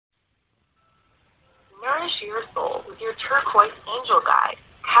refresh your soul with your turquoise angel guide,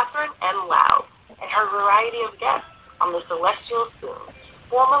 Catherine M. Lau, and her variety of guests on the Celestial Spoon,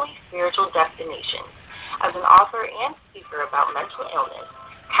 formerly Spiritual Destinations. As an author and speaker about mental illness,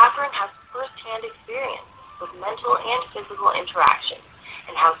 Catherine has first-hand experience with mental and physical interactions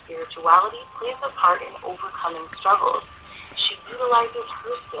and how spirituality plays a part in overcoming struggles. She utilizes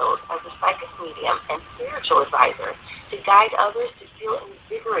her skills as a psychic medium and spiritual advisor to guide others to feel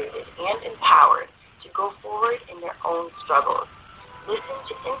invigorated and empowered to go forward in their own struggles. Listen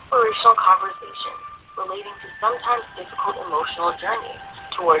to inspirational conversations relating to sometimes difficult emotional journeys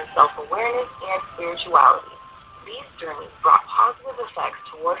towards self-awareness and spirituality. These journeys brought positive effects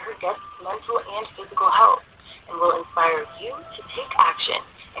toward her guests' mental and physical health and will inspire you to take action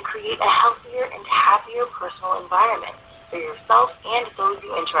and create a healthier and happier personal environment for yourself and those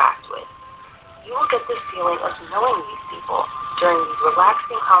you interact with. You will get the feeling of knowing these people during these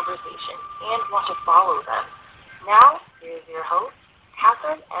relaxing conversations and want to follow them. Now, here's your host,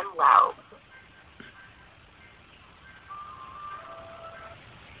 Catherine M. Lau.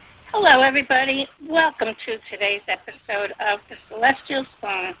 Hello, everybody. Welcome to today's episode of The Celestial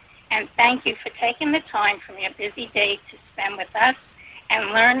Spoon, and thank you for taking the time from your busy day to spend with us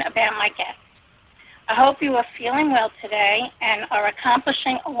and learn about my guests. I hope you are feeling well today and are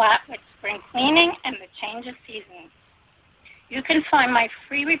accomplishing a lot with spring cleaning and the change of seasons. You can find my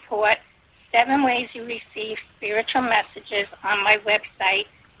free report, 7 Ways You Receive Spiritual Messages, on my website,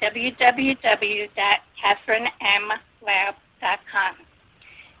 www.catherinemlab.com.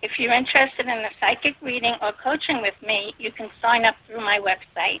 If you're interested in a psychic reading or coaching with me, you can sign up through my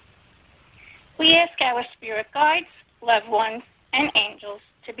website. We ask our spirit guides, loved ones, and angels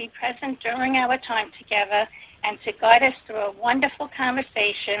to be present during our time together and to guide us through a wonderful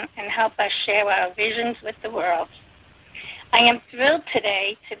conversation and help us share our visions with the world. I am thrilled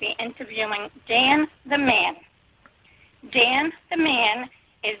today to be interviewing Dan the Man. Dan the Man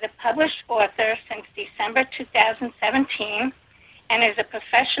is a published author since December 2017 and is a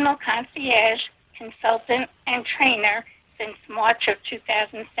professional concierge, consultant, and trainer since March of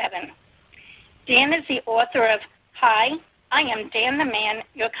 2007. Dan is the author of Hi, I am Dan the Man,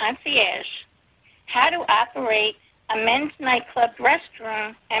 your concierge, How to Operate a Men's Nightclub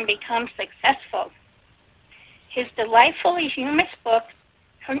Restroom and Become Successful. His delightfully humorous book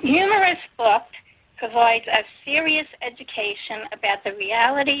provides a serious education about the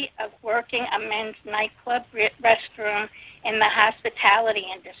reality of working a men's nightclub restroom in the hospitality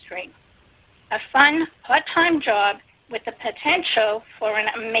industry, a fun part-time job with the potential for an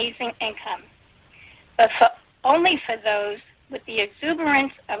amazing income, but only for those with the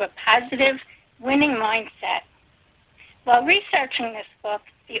exuberance of a positive, winning mindset. While researching this book,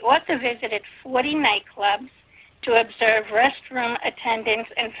 the author visited 40 nightclubs to observe restroom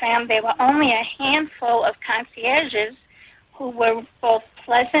attendants and found there were only a handful of concierges who were both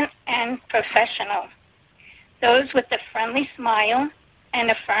pleasant and professional. Those with a friendly smile and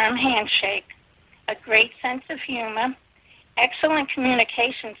a firm handshake, a great sense of humor, excellent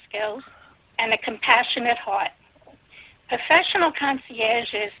communication skills, and a compassionate heart. Professional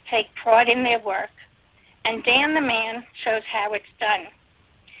concierges take pride in their work, and Dan the Man shows how it's done.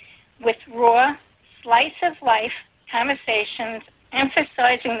 With raw, slice-of-life conversations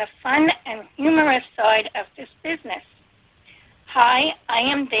emphasizing the fun and humorous side of this business. Hi, I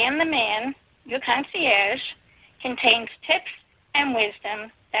am Dan the Man, your concierge, contains tips and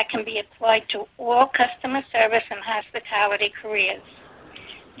wisdom that can be applied to all customer service and hospitality careers.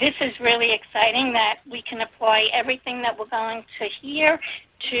 This is really exciting that we can apply everything that we're going to hear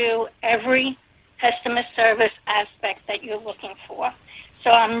to every customer service aspect that you're looking for. So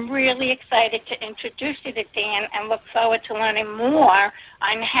I'm really excited to introduce you to Dan and look forward to learning more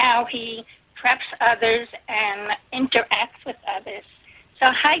on how he preps others and interacts with others.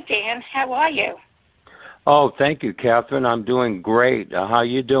 So hi, Dan. How are you? Oh, thank you, Catherine. I'm doing great. How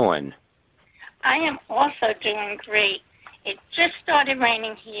you doing? I am also doing great. It just started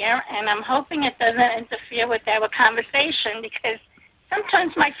raining here, and I'm hoping it doesn't interfere with our conversation because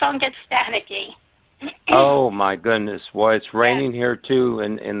sometimes my phone gets staticky. Oh, my goodness. Well, it's raining here, too,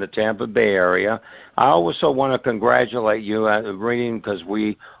 in the Tampa Bay area. I also want to congratulate you at reading, because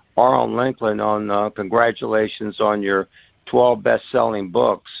we are on LinkedIn, on congratulations on your 12 best-selling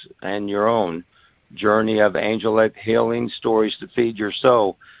books and your own Journey of Angelic Healing, Stories to Feed Your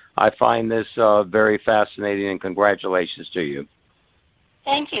Soul. I find this very fascinating, and congratulations to you.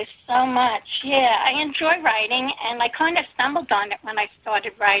 Thank you so much. Yeah, I enjoy writing, and I kind of stumbled on it when I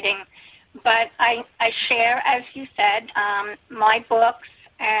started writing. But I share, as you said, my books,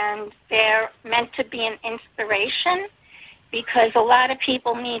 and they're meant to be an inspiration because a lot of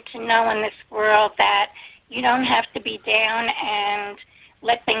people need to know in this world that, You don't have to be down and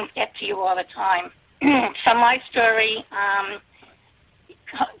let things get to you all the time. So my story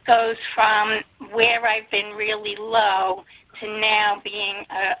goes from where I've been really low to now being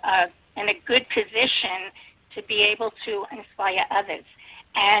in a good position to be able to inspire others.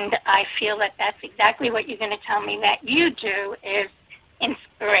 And I feel that that's exactly what you're going to tell me that you do is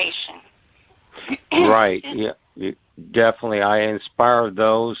inspiration. Right. Yeah. Definitely. I inspire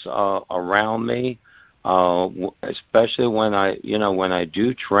those around me, especially when I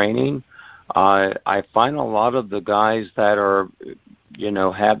do training. I find a lot of the guys that are,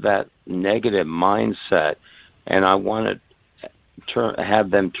 have that negative mindset, and I want to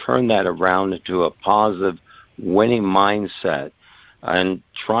have them turn that around into a positive, winning mindset, and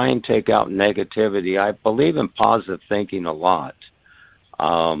try and take out negativity. I believe in positive thinking a lot.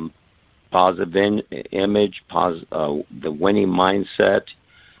 Positive image, the winning mindset,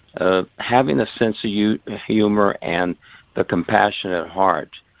 having a sense of humor, and the compassionate heart.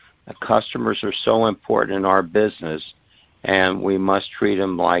 The customers are so important in our business, and we must treat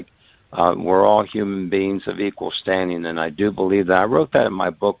them like we're all human beings of equal standing, and I do believe that. I wrote that in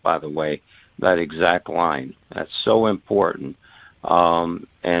my book, by the way, that exact line. That's so important.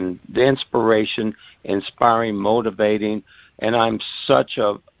 And the inspiration, inspiring, motivating, and I'm such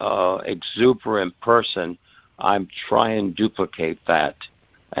a exuberant person. I'm trying to duplicate that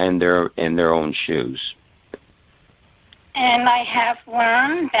in their own shoes. And I have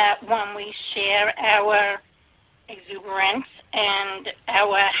learned that when we share our exuberance and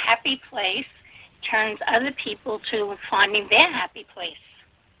our happy place, turns other people to finding their happy place.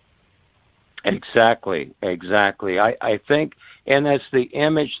 Exactly. I think, and that's the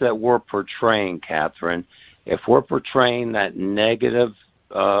image that we're portraying, Catherine. If we're portraying that negative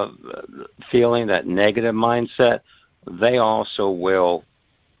feeling, that negative mindset, they also will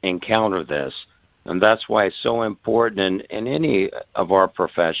encounter this. And that's why it's so important in any of our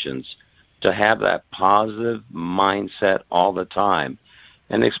professions to have that positive mindset all the time.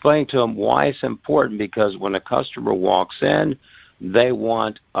 And explain to them why it's important, because when a customer walks in, they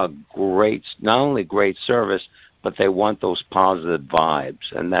want not only great service, but they want those positive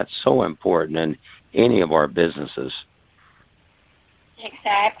vibes. And that's so important in any of our businesses.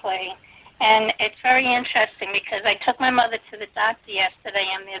 Exactly. And it's very interesting because I took my mother to the doctor yesterday,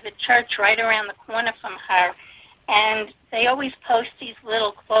 and there's a church right around the corner from her, and they always post these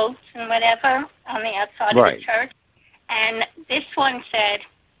little quotes and whatever on the outside of the church. And this one said,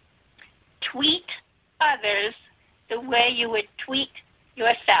 "Tweet others the way you would tweet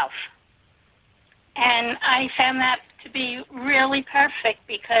yourself." And I found that to be really perfect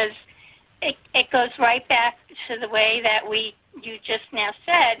because it goes right back to the way that you just now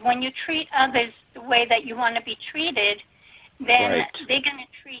said. When you treat others the way that you want to be treated, then they're going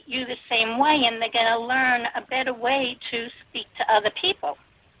to treat you the same way, and they're going to learn a better way to speak to other people.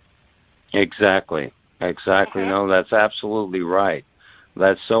 Exactly. Mm-hmm. No, that's absolutely right.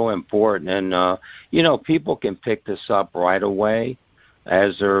 That's so important. And, people can pick this up right away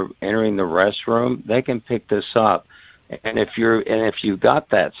as they're entering the restroom. They can pick this up. And if you got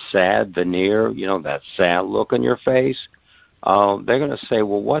that sad veneer, that sad look on your face, they're going to say,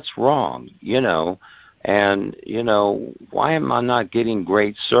 well, what's wrong? And, why am I not getting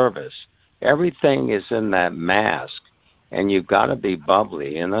great service? Everything is in that mask, and you've got to be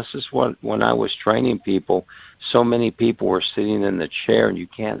bubbly. And this is what, when I was training people, so many people were sitting in the chair, and you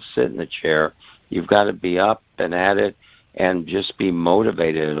can't sit in the chair. You've got to be up and at it and just be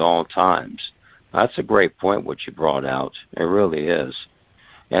motivated at all times. That's a great point, what you brought out. It really is.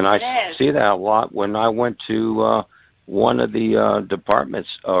 And I see that a lot when I went to one of the departments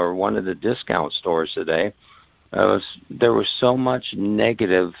or one of the discount stores today. There was so much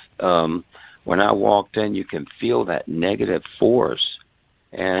negative. When I walked in, you can feel that negative force.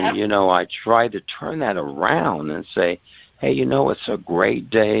 And, I tried to turn that around and say, hey, it's a great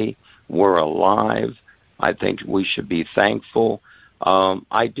day. We're alive. I think we should be thankful.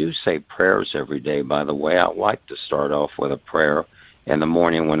 I do say prayers every day, by the way. I like to start off with a prayer in the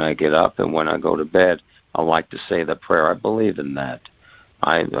morning when I get up, and when I go to bed, I like to say the prayer. I believe in that.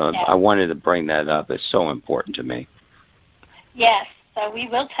 I wanted to bring that up. It's so important to me. Yes, so we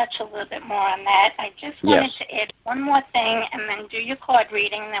will touch a little bit more on that. I just wanted to add one more thing and then do your card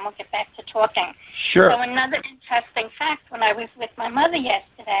reading, and then we'll get back to talking. Sure. So another interesting fact, when I was with my mother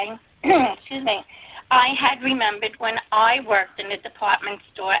yesterday, excuse me, I had remembered when I worked in a department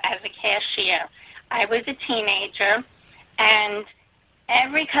store as a cashier. I was a teenager, and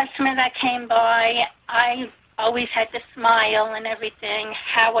every customer that came by, I always had to smile and everything.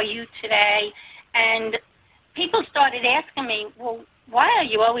 How are you today? And people started asking me, well, why are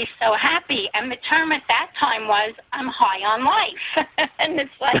you always so happy? And the term at that time was, I'm high on life. And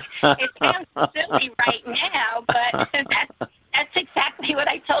it's like, it sounds silly right now, but that's exactly what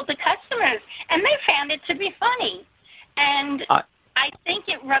I told the customers. And they found it to be funny. And I think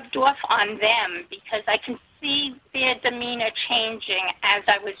it rubbed off on them because I can see their demeanor changing as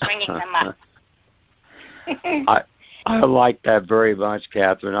I was ringing them up. I like that very much,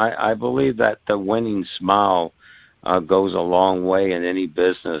 Catherine. I believe that the winning smile goes a long way in any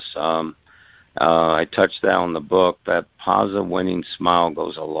business. I touched that on the book. That positive winning smile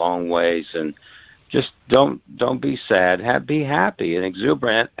goes a long ways, and just don't be sad. Be happy and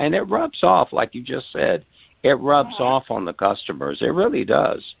exuberant, and it rubs off, like you just said. It rubs off on the customers. It really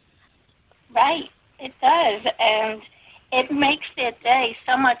does. Right, it does, and it makes their day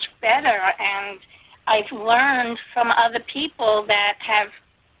so much better. And I've learned from other people that have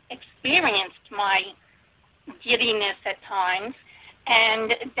experienced my giddiness at times,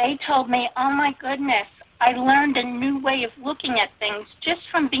 and they told me, oh my goodness, I learned a new way of looking at things just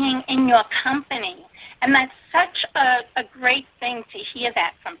from being in your company. And that's such a great thing to hear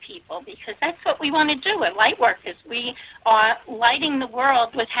that from people, because that's what we want to do at Lightworkers. We are lighting the world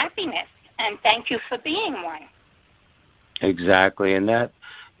with happiness, and thank you for being one. Exactly,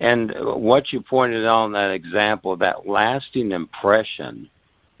 and what you pointed out in that example, that lasting impression,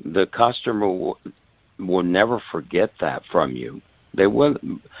 the customer will never forget that from you. They will,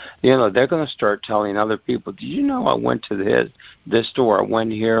 they're going to start telling other people, did you know I went to this store, I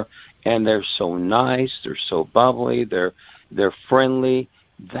went here, and they're so nice, they're so bubbly, they're friendly.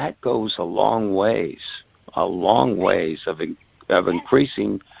 That goes a long ways of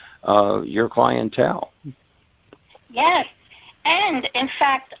increasing your clientele. Yes. And, in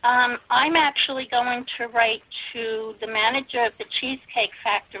fact, I'm actually going to write to the manager of the Cheesecake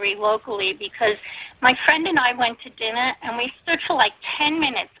Factory locally, because my friend and I went to dinner, and we stood for like 10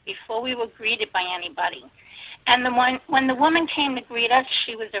 minutes before we were greeted by anybody. And when the woman came to greet us,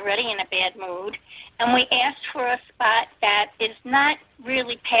 she was already in a bad mood, and we asked for a spot that is not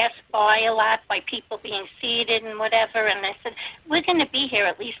really passed by a lot by people being seated and whatever, and they said, we're going to be here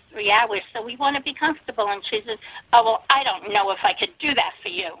at least 3 hours, so we want to be comfortable. And she says, oh, well, I don't know if I could do that for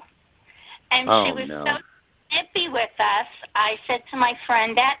you. And she was so snippy with us. I said to my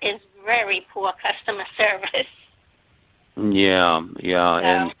friend, that is very poor customer service. Yeah,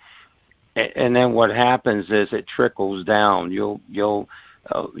 So, and then what happens is it trickles down. You'll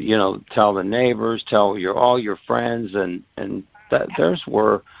tell the neighbors, tell all your friends, and there's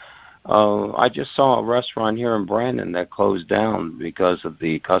where I just saw a restaurant here in Brandon that closed down because of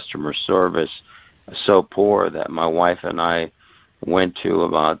the customer service so poor that my wife and I went to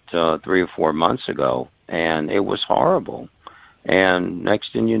about 3 or 4 months ago, and it was horrible. And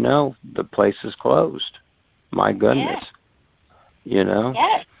next thing you know, the place is closed. My goodness. Yeah.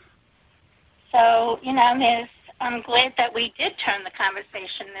 Yes. So, I'm glad that we did turn the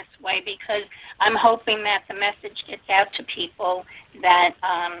conversation this way, because I'm hoping that the message gets out to people that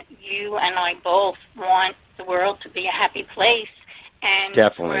you and I both want the world to be a happy place, and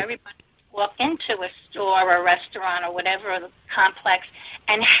Definitely. for everybody to walk into a store or a restaurant or whatever complex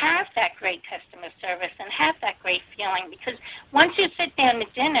and have that great customer service and have that great feeling. Because once you sit down to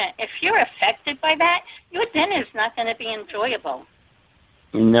dinner, if you're affected by that, your dinner is not going to be enjoyable.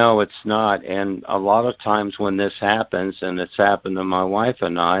 No, it's not. And a lot of times when this happens, and it's happened to my wife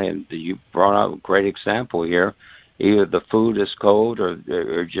and I, and you brought out a great example here, either the food is cold or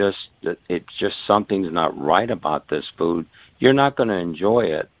it's just something's not right about this food, you're not going to enjoy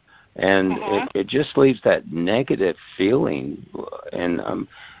it. And it just leaves that negative feeling. And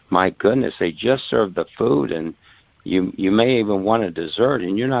my goodness, they just served the food, and you may even want a dessert,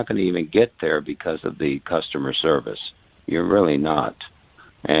 and you're not going to even get there because of the customer service. You're really not.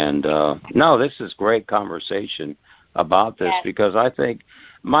 And no, this is great conversation about this, because I think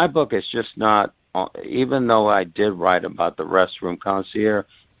my book is just not, even though I did write about the restroom concierge,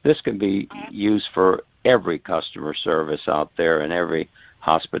 this can be used for every customer service out there and every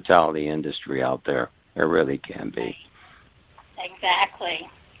hospitality industry out there. It really can be. Exactly.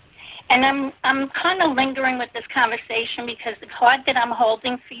 And I'm kind of lingering with this conversation because the card that I'm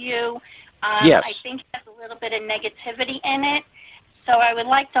holding for you, yes. I think has a little bit of negativity in it. So I would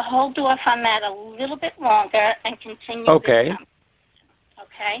like to hold off on that a little bit longer and continue this conversation.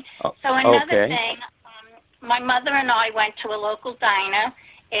 Okay? So another thing, my mother and I went to a local diner.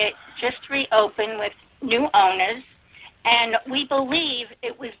 It just reopened with new owners, and we believe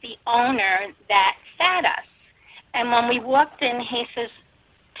it was the owner that sat us. And when we walked in, he says,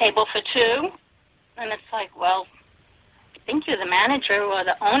 table for two. And it's like, well, think you're the manager or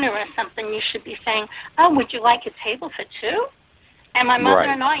the owner or something, you should be saying, oh, would you like a table for two? And my mother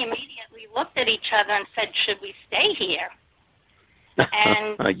and I immediately looked at each other and said, should we stay here?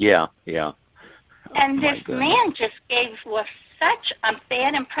 And yeah. And this man just gave us such a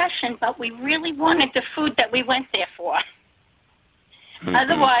bad impression, but we really wanted the food that we went there for. Mm-hmm.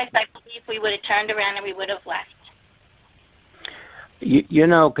 Otherwise, I believe we would have turned around and we would have left. You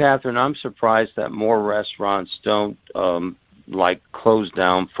know, Catherine, I'm surprised that more restaurants don't close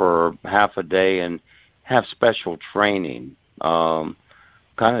down for half a day and have special training, kind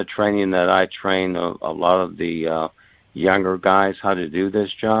of training that I train a lot of the younger guys how to do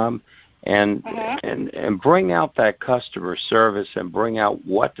this job, and bring out that customer service and bring out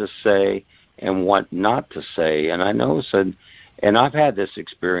what to say and what not to say. And I know, and I've had this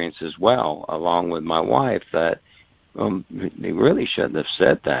experience as well, along with my wife, that they really shouldn't have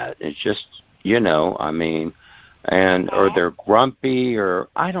said that. It's just, I mean, or they're grumpy, or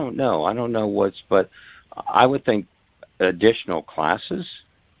I don't know but I would think additional classes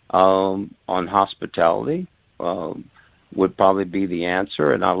on hospitality would probably be the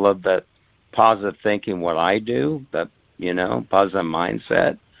answer. And I love that positive thinking, what I do, that, positive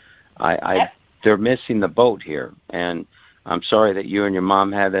mindset. They're missing the boat here. And I'm sorry that you and your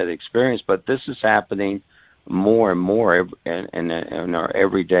mom had that experience, but this is happening more and more in our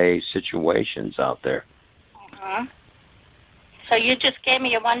everyday situations out there. Uh-huh. So you just gave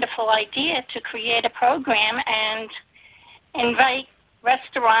me a wonderful idea to create a program and invite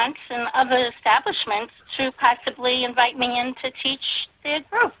restaurants and other establishments to possibly invite me in to teach their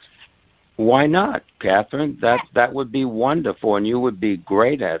groups. Why not, Catherine? That would be wonderful, and you would be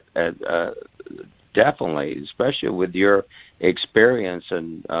great at definitely, especially with your experience,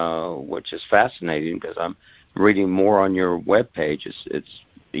 and which is fascinating because I'm reading more on your webpage. It's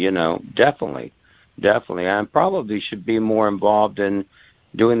definitely. I probably should be more involved in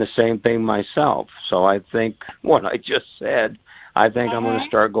doing the same thing myself. So I think what I just said, I'm going to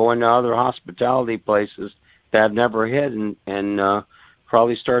start going to other hospitality places that I've never hit and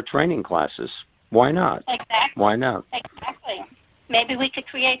probably start training classes. Why not? Exactly. Why not? Exactly. Maybe we could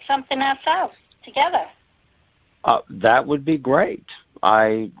create something ourselves together. That would be great.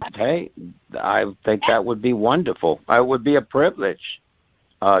 I think that would be wonderful. It would be a privilege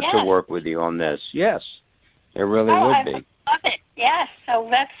to work with you on this. Yes, it really would be. I love it. Yes. So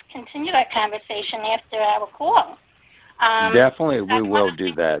let's continue that conversation after our call. Definitely, we will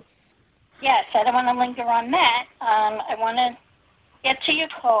do that. Yes, I don't want to linger on that. I want to get to your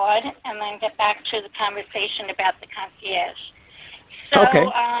card and then get back to the conversation about the concierge. So,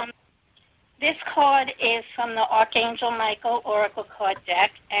 this card is from the Archangel Michael Oracle card deck,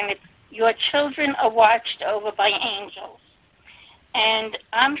 and it's your children are watched over by angels. And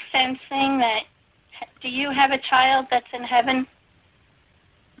I'm sensing that, do you have a child that's in heaven?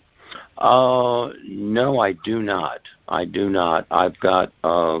 No, I do not. I've got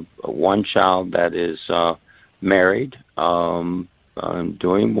one child that is married,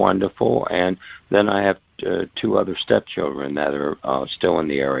 doing wonderful, and then I have two other stepchildren that are still in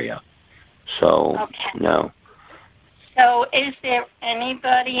the area. So, no. So is there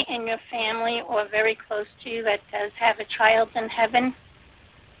anybody in your family or very close to you that does have a child in heaven?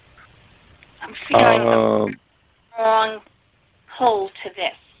 I'm feeling a strong pull to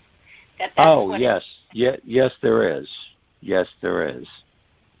this. Yes. Yes, there is. Yes, there is.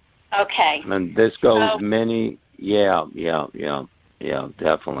 Okay. And this goes many,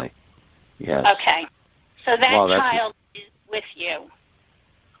 definitely. Yes. Okay. So that child is with you.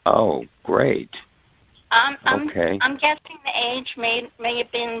 Oh, great. Okay. I'm guessing the age may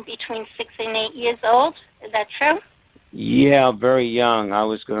have been between 6 and 8 years old. Is that true? Yeah, very young. I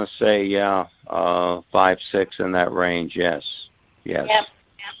was going to say, 5, 6 in that range. Yes. Yep.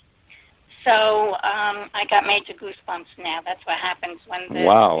 So I got major goosebumps now. That's what happens when the...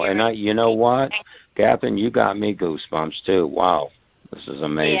 Wow. And you know what? Catherine, you got me goosebumps too. Wow. This is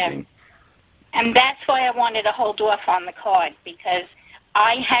amazing. Yeah. And that's why I wanted to hold off on the card, because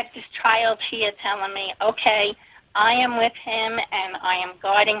I had this child here telling me, okay, I am with him and I am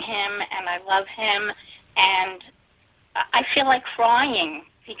guarding him and I love him, and I feel like crying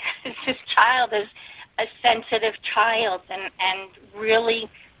because this child is a sensitive child and really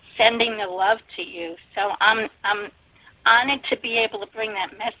sending the love to you. So I'm honored to be able to bring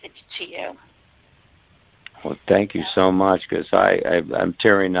that message to you. Well, thank you so much, because I'm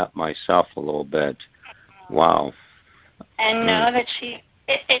tearing up myself a little bit. Wow. And know that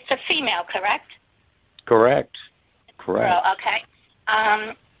it's a female, correct? Correct. Girl, okay.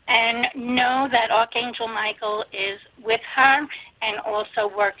 And know that Archangel Michael is with her and also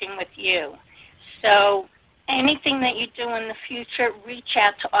working with you. So anything that you do in the future, reach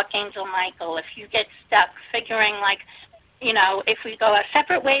out to Archangel Michael. If you get stuck figuring, like, if we go our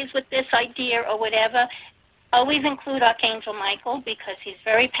separate ways with this idea or whatever, always include Archangel Michael because he's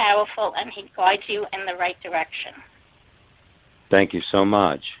very powerful and he guides you in the right direction. Thank you so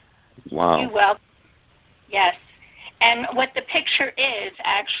much. Wow. You're welcome. Yes. And what the picture is,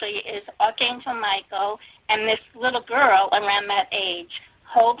 actually, is Archangel Michael and this little girl around that age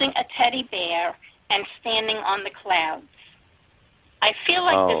holding a teddy bear and standing on the clouds. I feel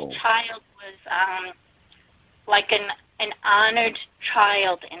like this child was like an honored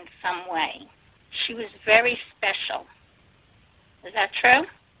child in some way. She was very special. Is that true?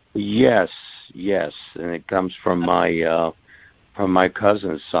 Yes, and it comes from my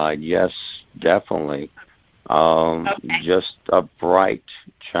cousin's side. Yes, definitely. Just a bright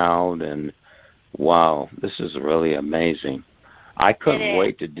child, and wow, this is really amazing. I couldn't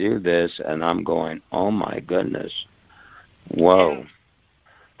wait to do this, and I'm going, oh my goodness, whoa!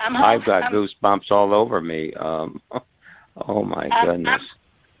 I've got goosebumps all over me. Oh my goodness!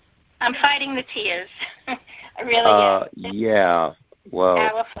 I'm fighting the tears. I really am. Yeah. Well.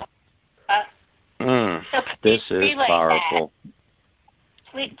 Powerful. So this is powerful.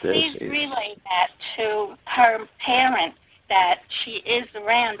 Please relay that to her parents, that she is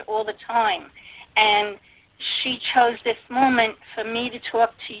around all the time. And she chose this moment for me to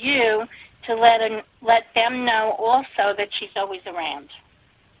talk to you to let them know also that she's always around.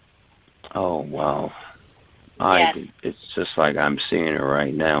 Oh, wow. Yes. It's just like I'm seeing her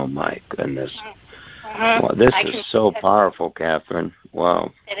right now. My goodness. Mm-hmm. Well, this is so powerful, Catherine.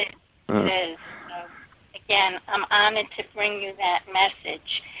 Wow. It is. It is. Again, I'm honored to bring you that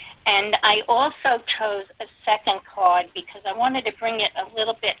message. And I also chose a second card because I wanted to bring it a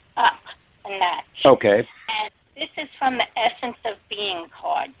little bit up a notch. Okay. And this is from the Essence of Being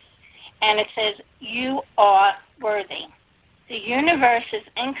cards. And it says, you are worthy. The universe is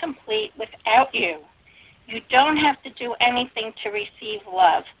incomplete without you. You don't have to do anything to receive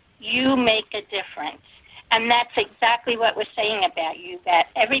love. You make a difference. And that's exactly what we're saying about you, that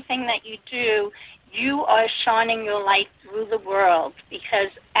everything that you do, you are shining your light through the world. Because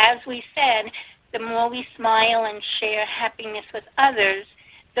as we said, the more we smile and share happiness with others,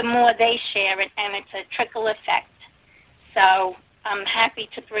 the more they share it, and it's a trickle effect. So I'm happy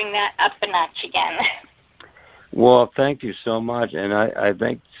to bring that up a notch again. Well, thank you so much, and I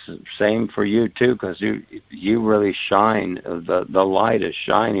think same for you too, because you really shine. The light is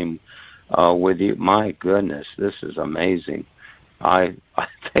shining with you. My goodness, this is amazing. I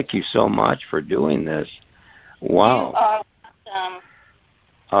thank you so much for doing this. Wow. You are welcome.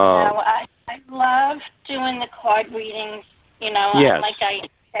 I love doing the card readings. Yes. Like I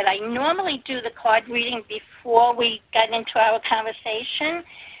said, I normally do the card reading before we got into our conversation,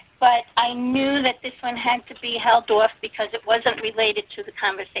 but I knew that this one had to be held off because it wasn't related to the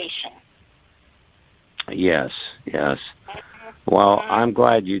conversation. Yes. Well, I'm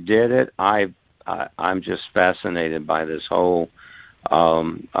glad you did it. I'm just fascinated by this whole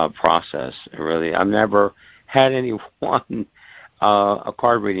process. Really, I've never had anyone a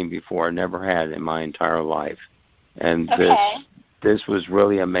card reading before. I never had in my entire life, and this was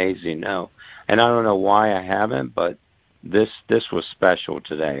really amazing. No, and I don't know why I haven't, but this was special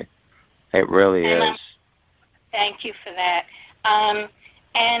today. It really is. Thank you for that.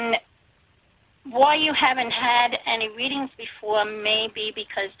 And why you haven't had any readings before may be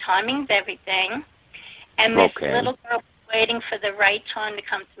because timing's everything, and this little girl waiting for the right time to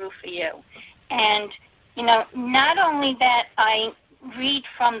come through for you. And, not only that I read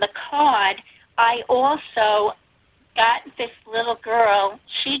from the card, I also got this little girl.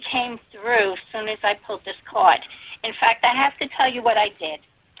 She came through as soon as I pulled this card. In fact, I have to tell you what I did.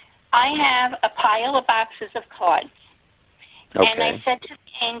 I have a pile of boxes of cards. Okay. And I said to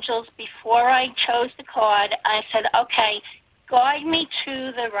the angels, before I chose the card, I said, okay, guide me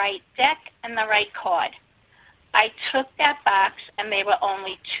to the right deck and the right card. I took that box, and there were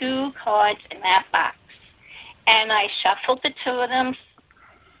only 2 cards in that box. And I shuffled the 2 of them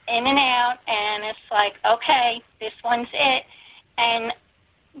in and out, and it's like, okay, this one's it. And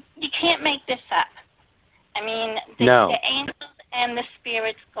you can't make this up. I mean, the angels and the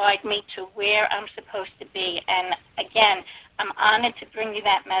spirits guide me to where I'm supposed to be. And, again, I'm honored to bring you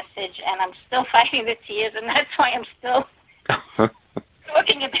that message, and I'm still fighting the tears, and that's why I'm still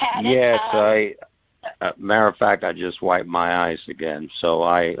talking about it. Yes, matter of fact, I just wiped my eyes again. So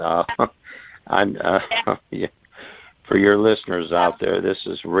I'm for your listeners out there, this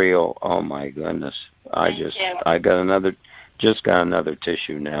is real. Oh my goodness, I got another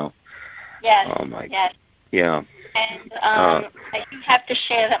tissue now. Yes. Oh my. Yes. Yeah. And I do have to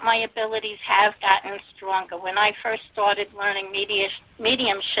share that my abilities have gotten stronger. When I first started learning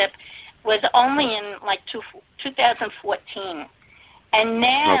mediumship was only in like 2014. And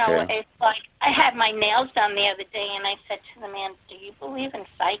now it's like I had my nails done the other day, and I said to the man, "Do you believe in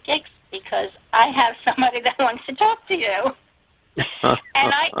psychics? Because I have somebody that wants to talk to you." And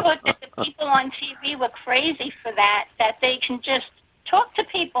I thought that the people on TV were crazy for that they can just talk to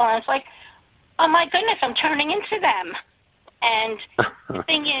people. And it's like, oh, my goodness, I'm turning into them. And the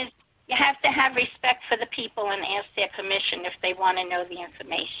thing is, you have to have respect for the people and ask their permission if they want to know the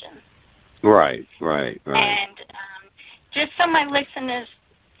information. Right. And just so my listeners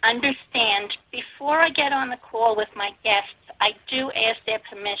understand, before I get on the call with my guests, I do ask their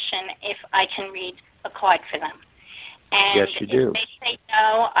permission if I can read a card for them. And yes, you do. If they say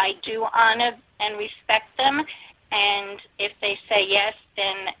no, I do honor and respect them. And if they say yes,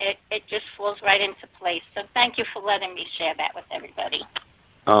 then it just falls right into place. So thank you for letting me share that with everybody.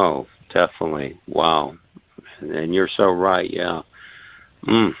 Oh, definitely. Wow. And you're so right, yeah.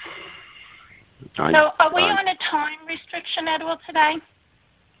 So are we on a time restriction at all today?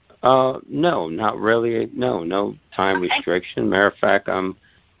 No, not really. No time restriction. Matter of fact, I'm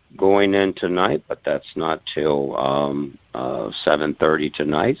going in tonight, but that's not till 7:30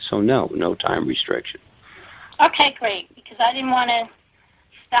 tonight, so no time restriction. Okay, great, because I didn't want to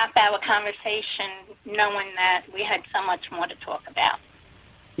stop our conversation knowing that we had so much more to talk about.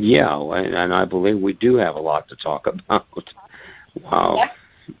 Yeah, and I believe we do have a lot to talk about. Wow. Yep.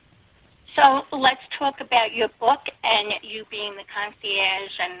 So let's talk about your book and you being the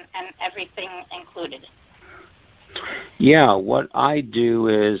concierge and everything included. Yeah, what I do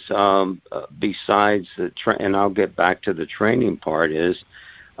is, besides and I'll get back to the training part, is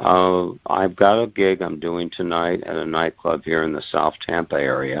I've got a gig I'm doing tonight at a nightclub here in the South Tampa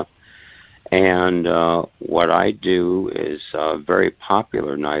area. And what I do is a very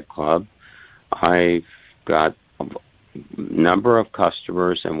popular nightclub. I've got a number of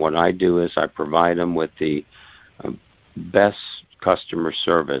customers, and what I do is I provide them with the best customer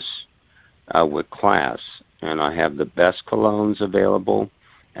service with class. And I have the best colognes available,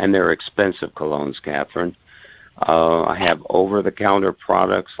 and they're expensive colognes, Catherine. I have over-the-counter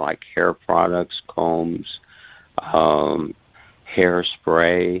products like hair products, combs,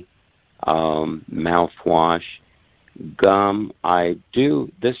 hairspray, mouthwash, gum. I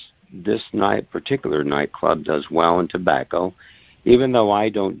do this particular nightclub does well in tobacco, even though I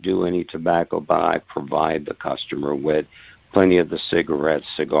don't do any tobacco, but I provide the customer with plenty of the cigarettes,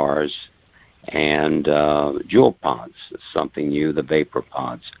 cigars, and jewel pods, something new, the vapor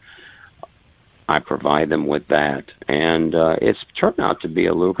pods. I provide them with that, and it's turned out to be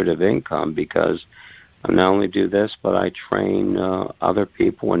a lucrative income because I not only do this, but I train other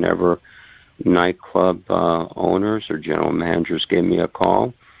people whenever nightclub owners or general managers give me a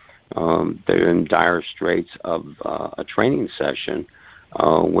call. They're in dire straits of a training session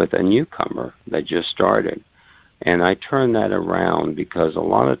with a newcomer that just started. And I turn that around because a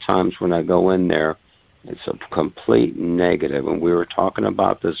lot of times when I go in there, it's a complete negative. And we were talking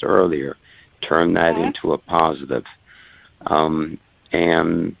about this earlier. Turn that into a positive. And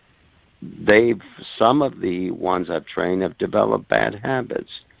some of the ones I've trained have developed bad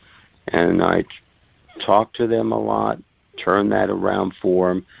habits. And I talk to them a lot, turn that around for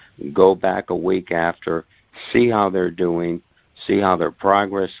them, go back a week after, see how they're doing, see how their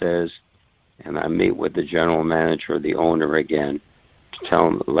progress is, and I meet with the general manager or the owner again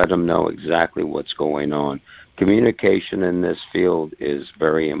to let them know exactly what's going on. Communication in this field is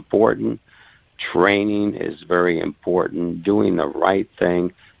very important. Training is very important. Doing the right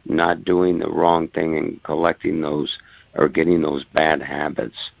thing, not doing the wrong thing, and collecting those or getting those bad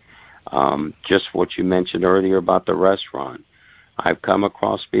habits. Just what you mentioned earlier about the restaurant. I've come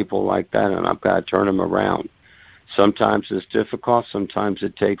across people like that, and I've got to turn them around. Sometimes it's difficult. Sometimes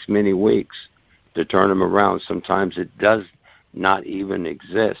it takes many weeks to turn them around. Sometimes it does not even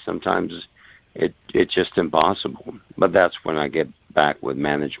exist. Sometimes it's just impossible. But that's when I get back with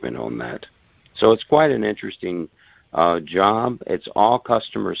management on that. So it's quite an interesting job. It's all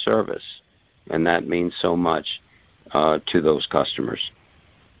customer service, and that means so much to those customers.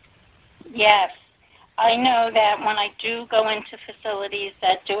 Yes. I know that when I do go into facilities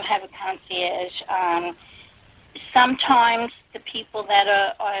that do have a concierge, sometimes the people that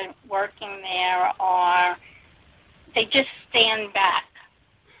are working there they just stand back.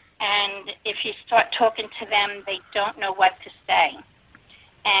 And if you start talking to them, they don't know what to say.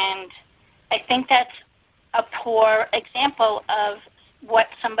 And I think that's a poor example of what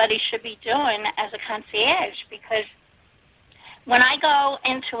somebody should be doing as a concierge, because when I go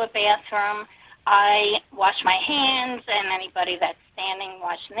into a bathroom, I wash my hands, and anybody that's standing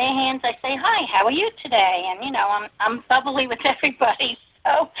washing their hands, I say, "Hi, how are you today?" And I'm bubbly with everybody.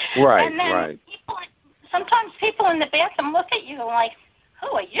 So, Right, and then right. sometimes people in the bathroom look at you like,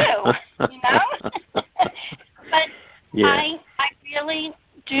 "Who are you?" But Yeah. I really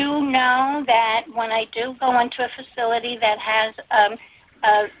do know that when I do go into a facility that has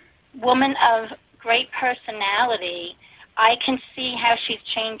a woman of great personality, I can see how she's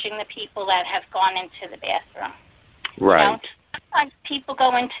changing the people that have gone into the bathroom. Right. Sometimes people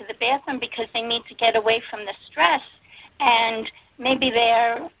go into the bathroom because they need to get away from the stress, and maybe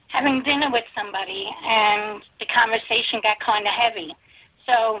they're having dinner with somebody and the conversation got kind of heavy.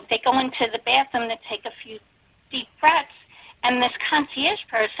 So they go into the bathroom to take a few deep breaths, and this concierge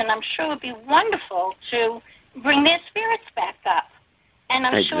person, I'm sure, would be wonderful to bring their spirits back up. And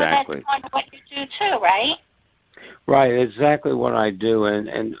I'm sure that's kind of what you do too, right? Right, exactly what I do, and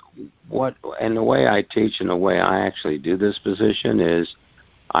the way I teach and the way I actually do this position is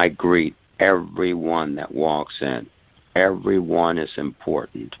I greet everyone that walks in. Everyone is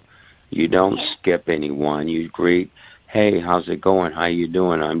important. You don't skip anyone. You greet, "Hey, how's it going? How you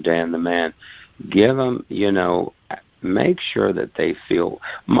doing? I'm Dan the Man." Give them, make sure that they feel.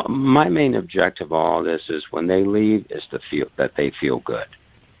 My main objective of all this is when they leave is to feel that they feel good.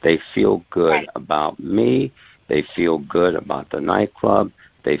 They feel good about me. They feel good about the nightclub.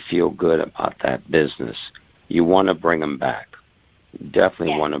 They feel good about that business. You want to bring them back. You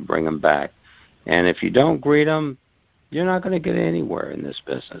definitely want to bring them back. And if you don't greet them, you're not going to get anywhere in this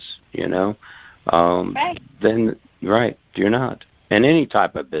business, Then, you're not. In any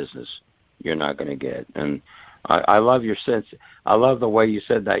type of business, you're not going to get. And I love your sense. I love the way you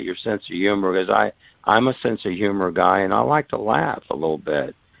said that, your sense of humor, because I'm a sense of humor guy, and I like to laugh a little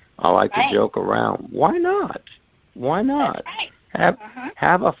bit. I like to joke around. Why not? Why not?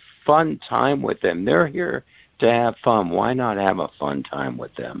 Have a fun time with them. They're here to have fun. Why not have a fun time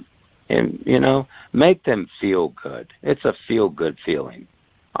with them? And, make them feel good. It's a feel-good feeling.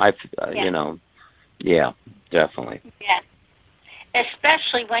 Definitely. Yeah,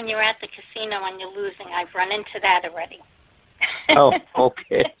 especially when you're at the casino and you're losing. I've run into that already. Oh,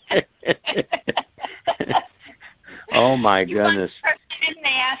 okay. Oh, my goodness. You want the person in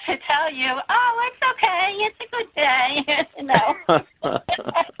there to tell you, "Oh, it's okay. It's a good day."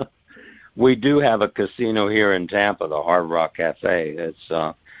 We do have a casino here in Tampa, the Hard Rock Cafe. It's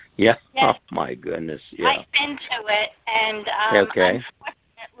Yes. Oh my goodness, yeah. I've been to it, and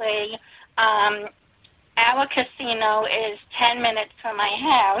unfortunately, our casino is 10 minutes from my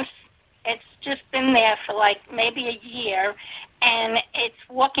house. It's just been there for like maybe a year, and it's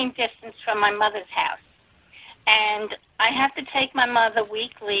walking distance from my mother's house. And I have to take my mother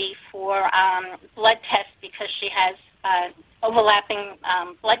weekly for blood tests because she has overlapping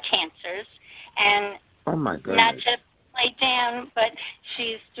blood cancers. And oh my goodness. Not to play down, but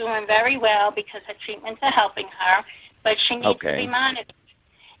she's doing very well because her treatments are helping her, but she needs to be monitored.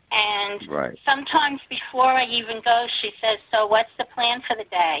 And sometimes before I even go, she says, "So what's the plan for the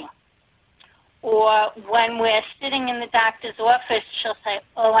day?" Or when we're sitting in the doctor's office, she'll say,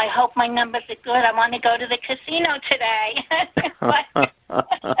 "Oh, I hope my numbers are good. I want to go to the casino today."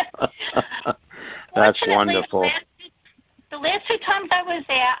 That's wonderful. The last 2 times I was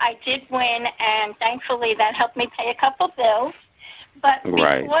there, I did win, and thankfully that helped me pay a couple bills. But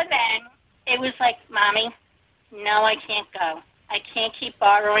before then, it was like, "Mommy, no, I can't go. I can't keep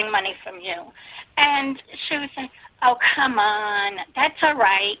borrowing money from you." And she was saying, "Oh, come on. That's all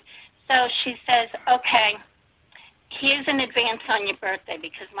right." So she says, "Okay, here's an advance on your birthday,"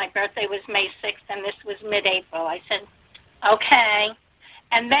 because my birthday was May 6th and this was mid-April. I said, "Okay."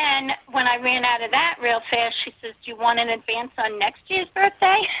 And then when I ran out of that real fast, she says, "Do you want an advance on next year's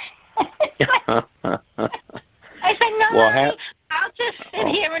birthday?" I said, "No, well, I'll just sit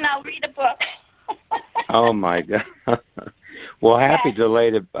here and I'll read a book." Oh, my God. Well, happy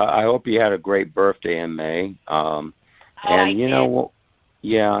belated. I hope you had a great birthday in May. And, you know,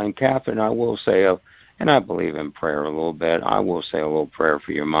 and Catherine, I will say, and I believe in prayer a little bit, I will say a little prayer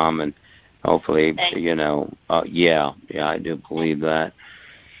for your mom, and hopefully, I do believe that.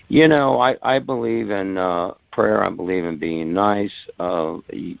 I believe in prayer. I believe in being nice.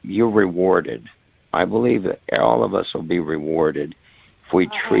 You're rewarded. I believe that all of us will be rewarded if we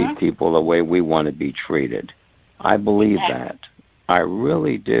treat people the way we want to be treated. I believe that. I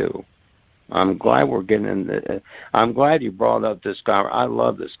really do. I'm glad we're getting I'm glad you brought up this I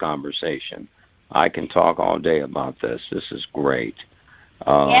love this conversation. I can talk all day about this. This is great.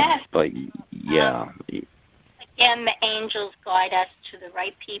 Yes. But, again, the angels guide us to the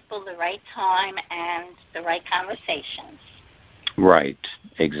right people, the right time, and the right conversations. Right,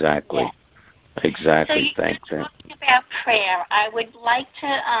 exactly. Exactly. So Thanks. you're talking about prayer. I would like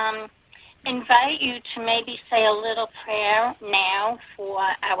to invite you to maybe say a little prayer now for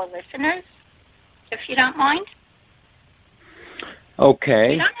our listeners, if you don't mind.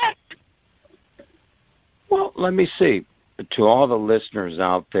 Okay. You don't have to. Well, let me see. To all the listeners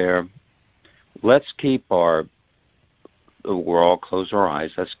out there, let's keep we'll all close our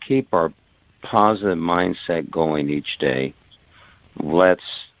eyes. Let's keep our positive mindset going each day. Let's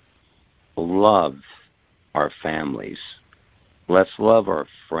love our families. Let's love our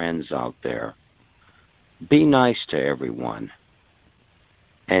friends out there. Be nice to everyone.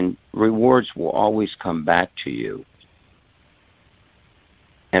 And rewards will always come back to you.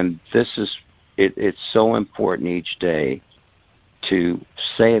 And it's so important each day to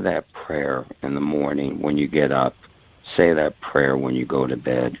say that prayer in the morning when you get up. Say that prayer when you go to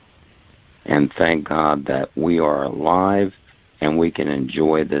bed. And thank God that we are alive and we can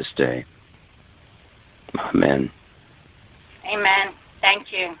enjoy this day. Amen. Amen.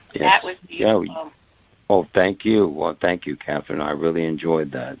 Thank you. Yes. That was beautiful. Yeah. Oh, thank you. Well, thank you, Catherine. I really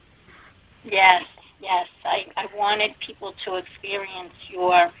enjoyed that. Yes. I wanted people to experience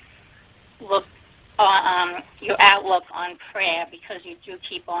your outlook on prayer, because you do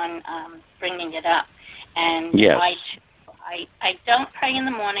keep on bringing it up. And yes. I don't pray in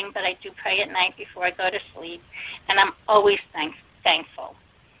the morning, but I do pray at night before I go to sleep, and I'm always thankful.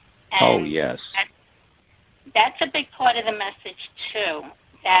 And oh, yes. That's a big part of the message, too,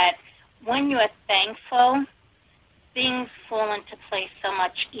 that when you are thankful, things fall into place so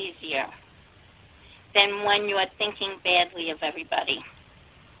much easier than when you are thinking badly of everybody.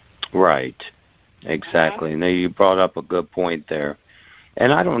 Right. Exactly. Now, you brought up a good point there.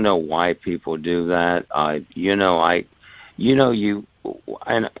 And I don't know why people do that. And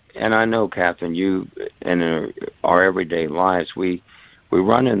I know, Catherine, you in our everyday lives, we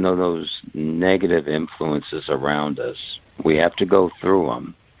run into those negative influences around us. We have to go through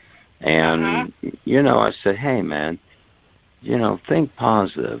them. And, I said, hey, man, think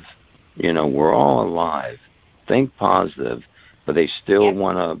positive. We're all alive. Think positive. But they still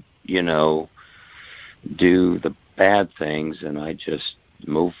want to, do the bad things, and I just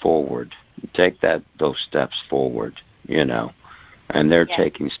move forward. Take those steps forward, and they're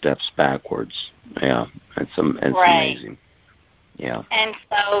taking steps backwards. Yeah, it's amazing. Yeah. And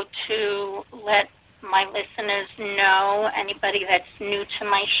so to let my listeners know, anybody that's new to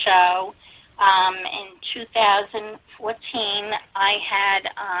my show, in 2014, I had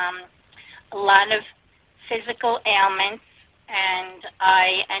a lot of physical ailments, and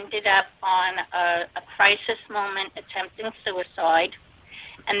I ended up on a crisis moment attempting suicide.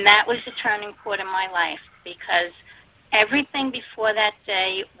 And that was the turning point in my life, because everything before that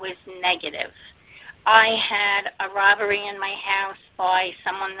day was negative. I had a robbery in my house by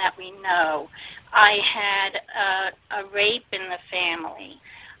someone that we know. I had a rape in the family.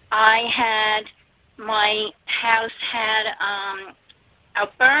 My house had a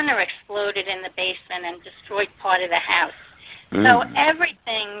burner exploded in the basement and destroyed part of the house. So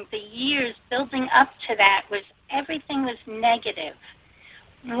everything, the years building up to that, everything was negative.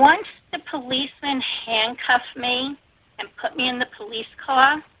 Once the policeman handcuffed me and put me in the police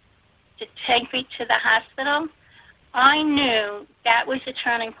car to take me to the hospital, I knew that was the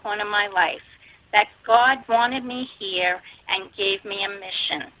turning point in my life, that God wanted me here and gave me a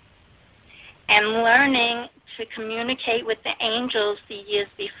mission. And learning to communicate with the angels the years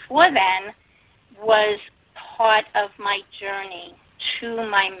before then was part of my journey to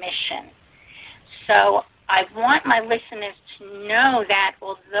my mission. So I want my listeners to know that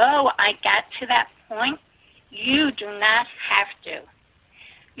although I got to that point, you do not have to.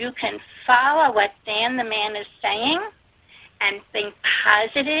 You can follow what Dan the Man is saying and think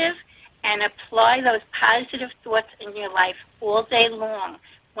positive and apply those positive thoughts in your life all day long.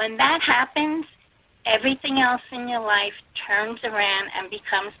 When that happens, everything else in your life turns around and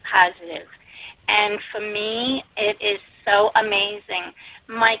becomes positive. And for me, it is so amazing.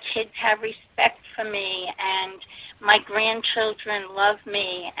 My kids have respect for me, and my grandchildren love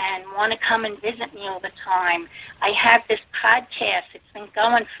me and want to come and visit me all the time. I have this podcast. It's been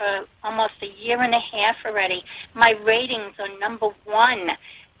going for almost a year and a half already. My ratings are #1,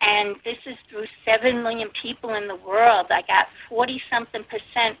 and this is through 7 million people in the world. I got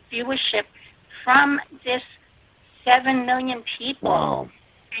 40-something% viewership from this 7 million people. Wow.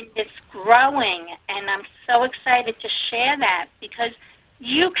 And it's growing, and I'm so excited to share that, because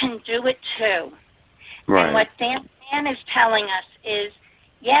you can do it too. Right. And what Dan is telling us is,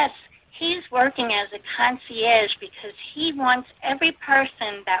 yes, he's working as a concierge because he wants every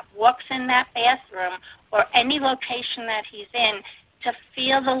person that walks in that bathroom or any location that he's in to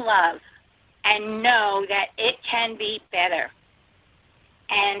feel the love. and know that it can be better.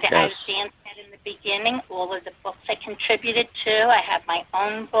 And Yes. as Dan said in the beginning, all of the books I contributed to, I have my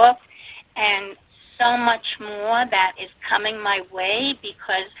own book, and so much more that is coming my way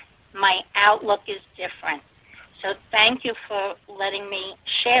because my outlook is different. So thank you for letting me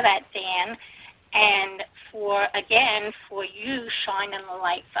share that, Dan, and for you shining the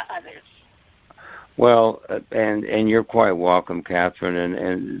light for others. Well, and you're quite welcome, Catherine,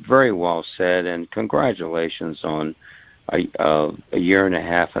 and very well said, and congratulations on a year and a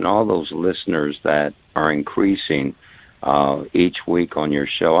half and all those listeners that are increasing each week on your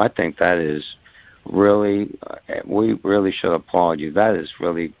show. I think that is really, we really should applaud you. That is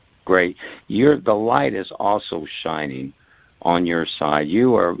really great. The light is also shining on your side.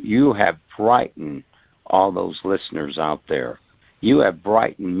 You have brightened all those listeners out there. You have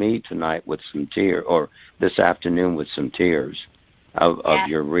brightened me tonight with some tears, or this afternoon with some tears of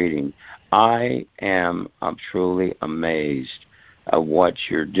your reading. I'm truly amazed at what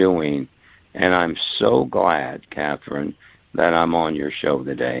you're doing, and I'm so glad, Catherine, that I'm on your show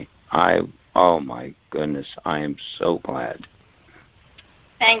today. Oh my goodness, I am so glad.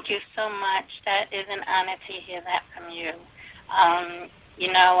 Thank you so much. That is an honor to hear that from you.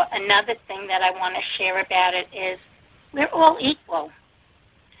 Another thing that I want to share about it is we're all equal.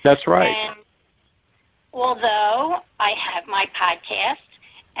 That's right. And although I have my podcast,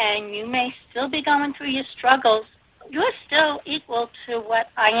 and you may still be going through your struggles, you're still equal to what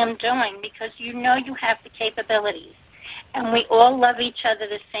I am doing because you know you have the capabilities. And we all love each other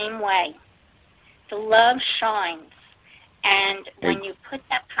the same way. The love shines. And when you put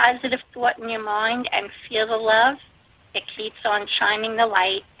that positive thought in your mind and feel the love, it keeps on shining the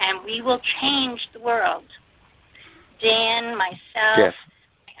light, and we will change the world. Dan, myself,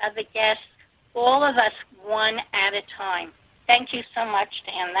 my other guests, all of us one at a time. Thank you so much,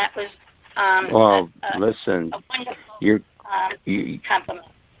 Dan. That was a wonderful compliment.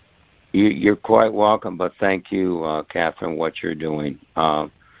 You're quite welcome, but thank you, Catherine, what you're doing.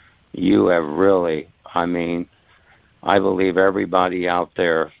 You have really, I believe everybody out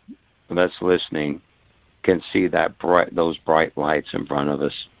there that's listening can see those bright lights in front of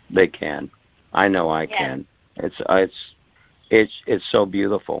us. They can. I know I can. It's so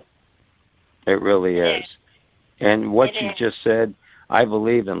beautiful. It really is. And what you just said, I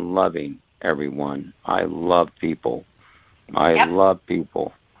believe in loving everyone. I love people. I love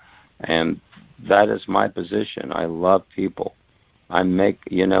people. And that is my position. I love people. We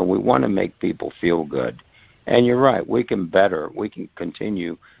want to make people feel good. And you're right, we can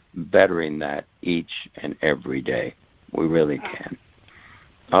continue bettering that each and every day. We really can.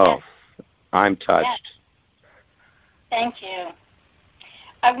 Oh, I'm touched. Yes. Thank you.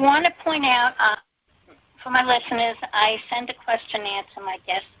 I want to point out, for my listeners, I send a questionnaire to my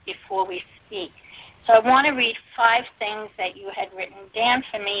guests before we speak. So I want to read 5 things that you had written down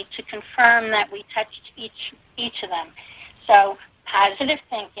for me to confirm that we touched each of them. So positive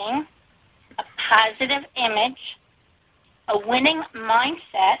thinking, a positive image, a winning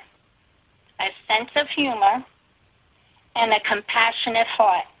mindset, a sense of humor, and a compassionate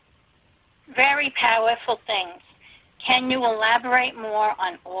heart. Very powerful things. Can you elaborate more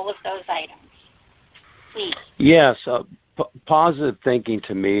on all of those items, please? Yes. Positive thinking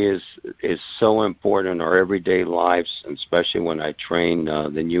to me is so important in our everyday lives, especially when I train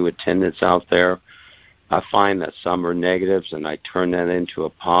the new attendants out there. I find that some are negatives, and I turn that into a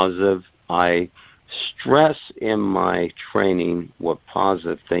positive. I stress in my training what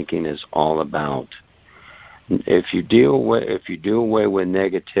positive thinking is all about. If you do away with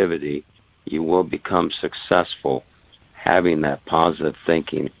negativity, you will become successful having that positive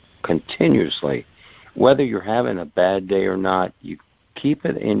thinking continuously. Whether you're having a bad day or not, you keep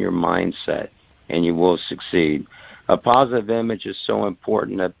it in your mindset and you will succeed. A positive image is so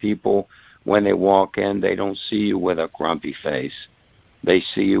important that people, when they walk in, they don't see you with a grumpy face. They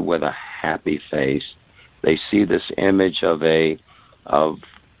see you with a happy face. They see this image of hey,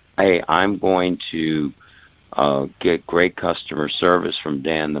 I'm going to get great customer service from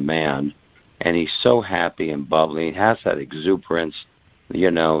Dan the man, and he's so happy and bubbly. He has that exuberance,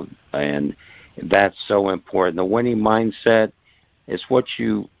 and that's so important. The winning mindset is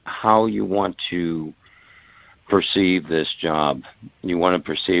how you want to perceive this job. You want to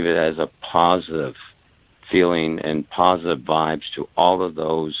perceive it as a positive feeling and positive vibes to all of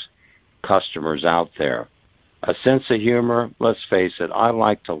those customers out there. A sense of humor, let's face it, I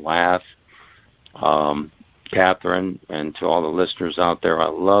like to laugh. Catherine, and to all the listeners out there, I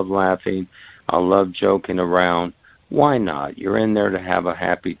love laughing. I love joking around. Why not? You're in there to have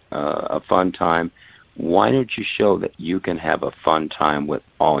a fun time. Why don't you show that you can have a fun time with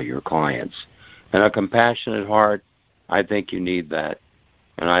all your clients? And a compassionate heart, I think you need that.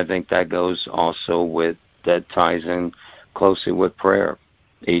 And I think that goes also with, that ties in closely with prayer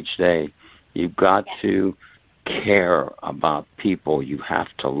each day. You've got to care about people. You have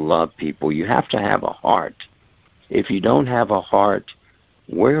to love people. You have to have a heart. If you don't have a heart,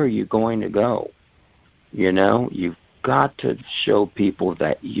 where are you going to go? You know, you've got to show people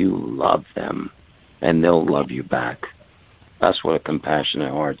that you love them, and they'll love you back. That's what a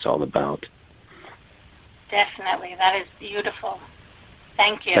compassionate heart's all about. Definitely. That is beautiful.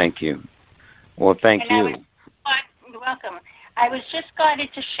 Thank you. Thank you. Well, thank you. You're welcome. I was just guided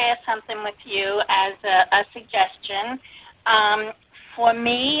to share something with you as a suggestion. For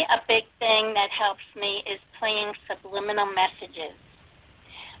me, a big thing that helps me is playing subliminal messages.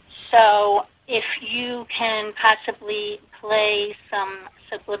 So if you can possibly play some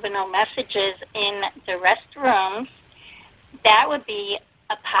subliminal messages in the restrooms, that would be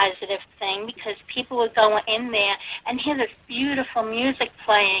a positive thing, because people would go in there and hear this beautiful music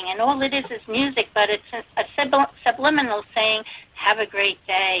playing, and all it is music, but it's a subliminal saying, have a great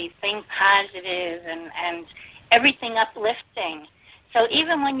day, think positive, and everything uplifting. So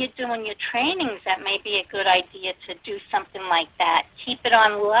even when you're doing your trainings, that may be a good idea to do something like that. Keep it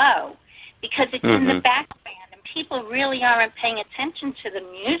on low, because it's in the background, and people really aren't paying attention to the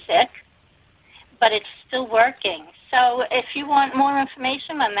music, but it's still working. So if you want more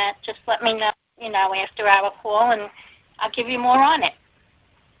information on that, just let me know, after our call, and I'll give you more on it.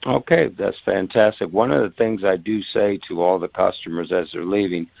 Okay, that's fantastic. One of the things I do say to all the customers as they're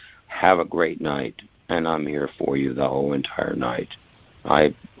leaving, have a great night, and I'm here for you the whole entire night.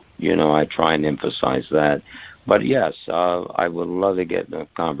 I try and emphasize that. But yes, I would love to get in a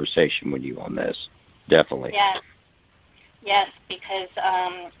conversation with you on this. Definitely. Yes, because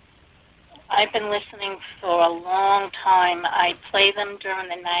I've been listening for a long time. I play them during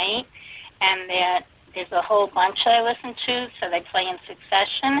the night, and there's a whole bunch I listen to, so they play in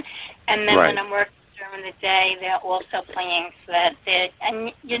succession. And then when I'm working during the day, they're also playing, so that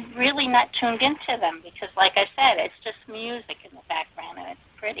and you're really not tuned into them, because, like I said, it's just music in the background, and it's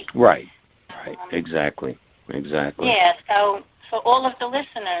pretty. Right. Exactly. Yeah, so for all of the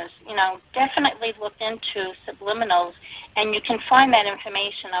listeners, definitely look into subliminals, and you can find that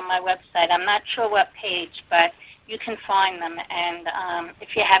information on my website. I'm not sure what page, but you can find them. And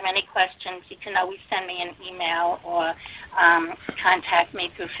if you have any questions, you can always send me an email or contact me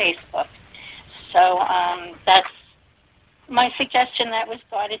through Facebook. So that's my suggestion that was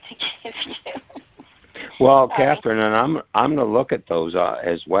guided to give you. Well, Catherine, and I'm going to look at those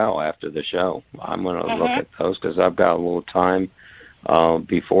as well after the show. I'm going to look at those, because I've got a little time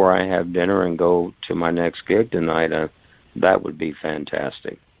before I have dinner and go to my next gig tonight. That would be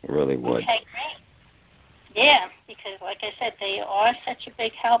fantastic. It really would. Okay, great. Yeah, because like I said, they are such a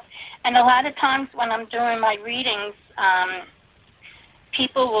big help. And a lot of times when I'm doing my readings,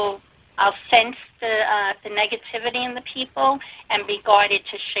 I'll sense the negativity in the people and be guided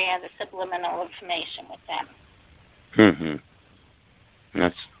to share the subliminal information with them.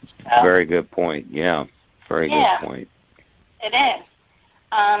 That's a very good point. Yeah, very good point. It is.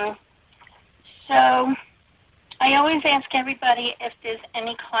 So I always ask everybody if there's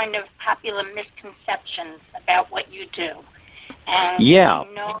any kind of popular misconceptions about what you do. And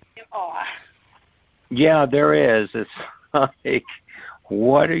there are. Yeah, there is. It's like,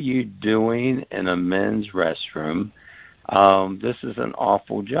 what are you doing in a men's restroom? This is an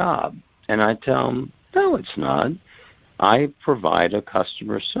awful job. And I tell them, no, it's not. I provide a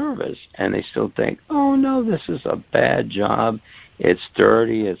customer service. And they still think, oh, no, this is a bad job. It's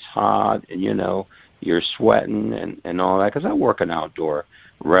dirty, it's hot, and, you're sweating and all that. Because I work an outdoor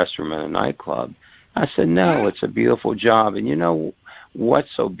restroom in a nightclub. I said, no, it's a beautiful job. And you know what's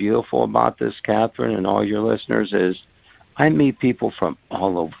so beautiful about this, Catherine, and all your listeners, is I meet people from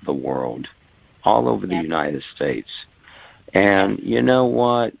all over the world, all over the United States. And you know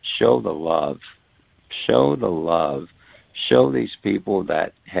what? Show the love. Show the love. Show these people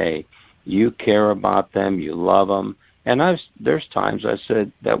that, hey, you care about them, you love them. And there's times I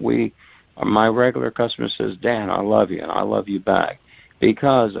said that my regular customer says, Dan, I love you, and I love you back,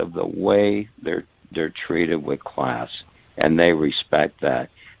 because of the way they're treated with class, and they respect that.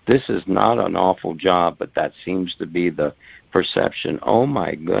 This is not an awful job, but that seems to be the perception. Oh,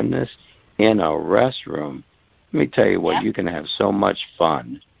 my goodness, in a restroom. Let me tell you what, you can have so much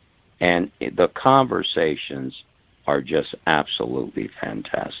fun. And the conversations are just absolutely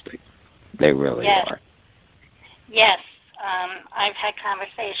fantastic. They really are. Yes. I've had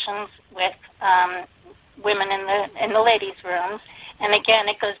conversations with women in the ladies' rooms. And, again,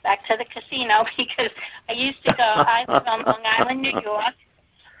 it goes back to the casino, because I used to go, I live on Long Island, New York.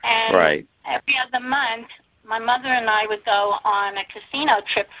 And right. every other month, my mother and I would go on a casino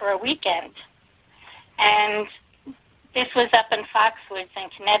trip for a weekend. And this was up in Foxwoods in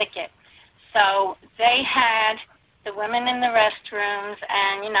Connecticut. So they had the women in the restrooms,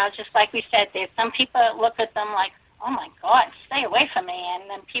 and, just like we said, there's some people that look at them like, oh, my God, stay away from me. And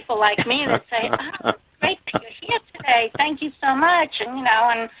then people like me that say, oh, great that you're here today. Thank you so much.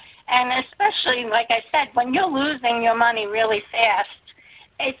 And especially, like I said, when you're losing your money really fast,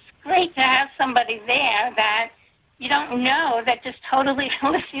 it's great to have somebody there that you don't know that just totally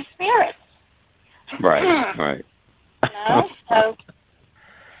lifts your spirits. Right, right.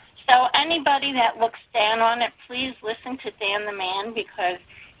 So anybody that looks down on it, please listen to Dan the Man, because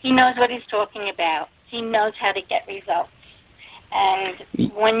he knows what he's talking about. He knows how to get results.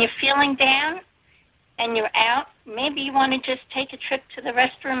 And when you're feeling down and you're out, maybe you want to just take a trip to the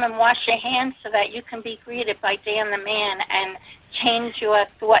restroom and wash your hands so that you can be greeted by Dan the Man and change your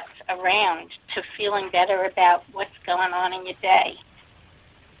thoughts around to feeling better about what's going on in your day.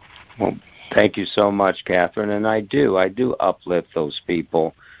 Well, thank you so much, Catherine. And I do uplift those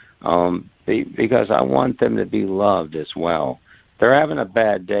people because I want them to be loved as well. They're having a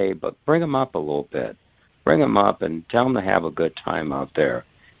bad day, but bring them up a little bit. Bring them up and tell them to have a good time out there.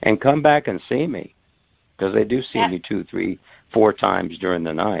 And come back and see me, because they do see me 2, 3, 4 times during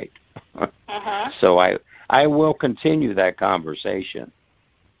the night. So I will continue that conversation.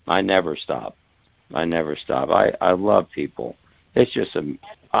 I never stop. I love people. It's just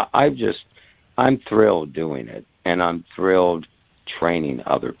I'm thrilled doing it, and I'm thrilled training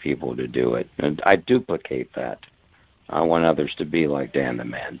other people to do it. And I duplicate that. I want others to be like Dan the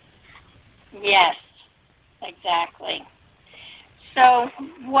Man. Yes, exactly. So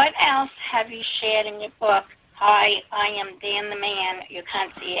what else have you shared in your book, Hi, I Am Dan the Man, Your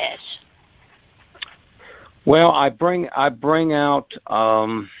Concierge? Well, I bring out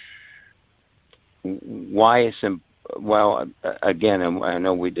why it's again, and I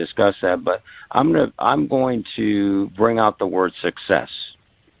know we discussed that, but I'm going to bring out the word success.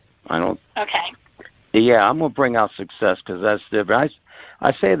 Okay. Yeah, I'm going to bring out success because that's different.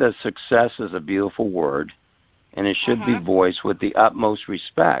 I say that success is a beautiful word, and it should be voiced with the utmost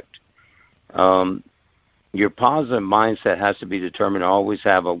respect. Your positive mindset has to be determined to always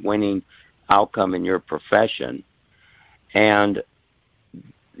have a winning outcome in your profession. And,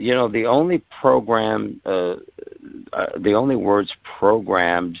 the only words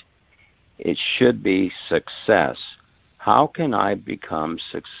programmed, it should be success. How can I become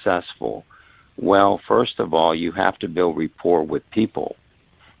successful? Well, first of all, you have to build rapport with people.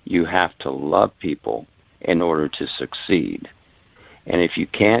 You have to love people in order to succeed. And if you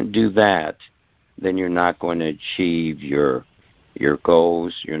can't do that, then you're not going to achieve your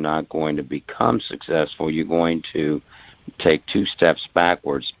goals. You're not going to become successful. You're going to take 2 steps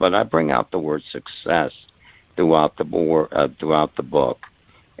backwards. But I bring out the word success throughout the book.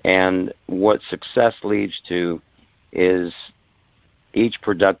 And what success leads to is each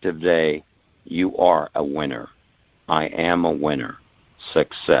productive day, you are a winner. I am a winner.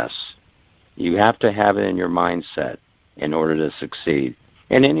 Success. You have to have it in your mindset in order to succeed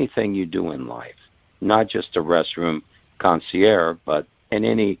in anything you do in life, not just a restroom concierge, but in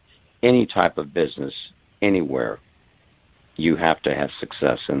any type of business, anywhere. You have to have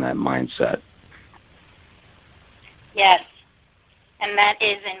success in that mindset. Yes, and that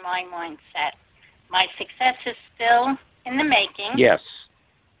is in my mindset. My success is still in the making. Yes.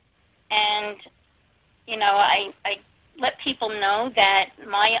 And, I let people know that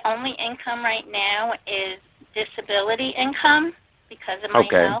my only income right now is disability income because of my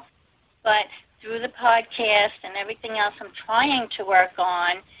health. But through the podcast and everything else I'm trying to work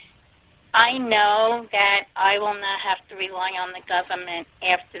on, I know that I will not have to rely on the government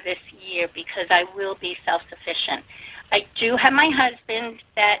after this year because I will be self-sufficient. I do have my husband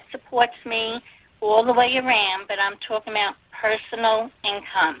that supports me all the way around, but I'm talking about personal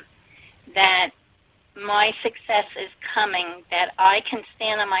income, that my success is coming, that I can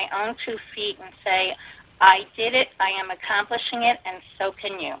stand on my own 2 feet and say, I did it, I am accomplishing it, and so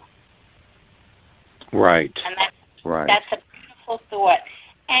can you. Right. And that's a beautiful thought.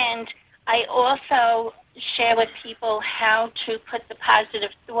 And I also share with people how to put the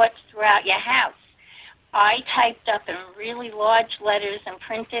positive thoughts throughout your house. I typed up in really large letters and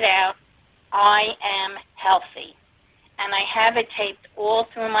printed out, I am healthy. And I have it taped all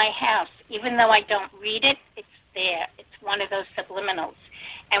through my house. Even though I don't read it, it's there. It's one of those subliminals.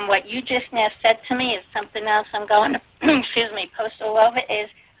 And what you just now said to me is something else I'm going to, post all over is,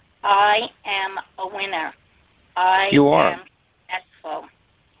 I am a winner. You are am successful.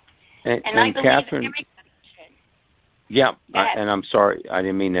 And I believe Catherine, everybody should. Yeah, and I'm sorry, I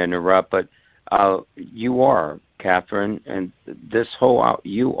didn't mean to interrupt, but you are, Catherine, and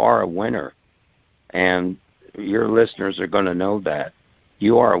you are a winner, and your listeners are going to know that.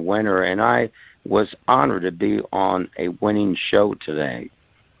 You are a winner, and I was honored to be on a winning show today.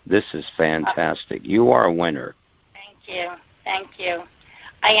 This is fantastic. You are a winner. Thank you. Thank you.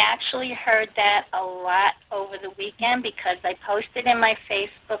 I actually heard that a lot over the weekend because I posted in my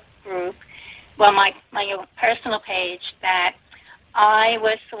Facebook group, well, my personal page, that I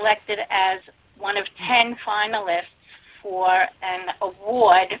was selected as one of 10 finalists for an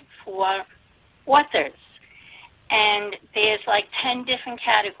award for authors. And there's like 10 different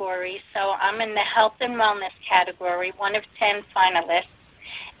categories, so I'm in the health and wellness category, one of 10 finalists.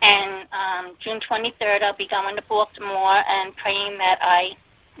 And June 23rd, I'll be going to Baltimore and praying that I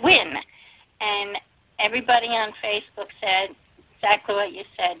win. And everybody on Facebook said exactly what you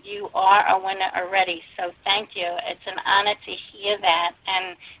said. You are a winner already, so thank you. It's an honor to hear that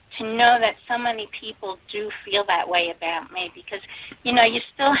and to know that so many people do feel that way about me because, you know, you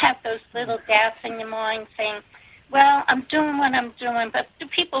still have those little doubts in your mind saying, well, I'm doing what I'm doing, but do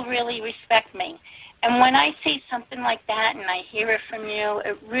people really respect me? And when I see something like that and I hear it from you,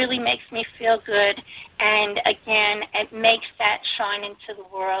 it really makes me feel good. And, again, it makes that shine into the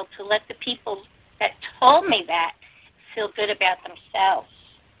world to let the people that told me that feel good about themselves.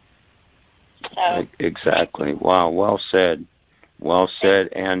 So exactly. Wow. Well said. Well said.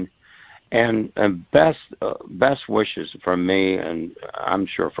 And best wishes from me, and I'm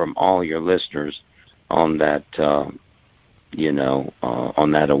sure from all your listeners, on that. On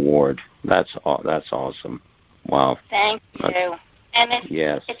that award. That's awesome. Wow. Thank you. And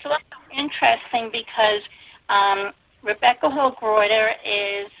it's also interesting because Rebecca Hall-Greuter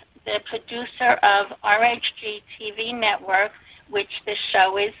is the producer of RHG TV Network, which the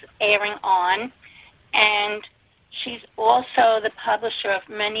show is airing on, and she's also the publisher of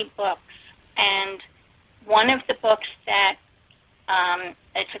many books. And one of the books that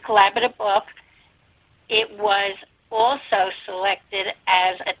it's a collaborative book, it was also selected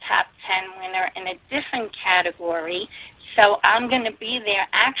as a top 10 winner in a different category. So I'm going to be there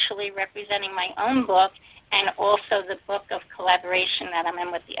actually representing my own book and also the book of collaboration that I'm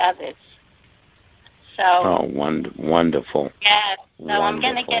in with the others. So, wonderful. Yes. So I'm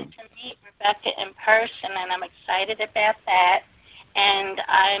going to get to meet Rebecca in person, and I'm excited about that. And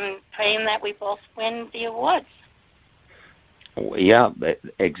I'm praying that we both win the awards. Yeah,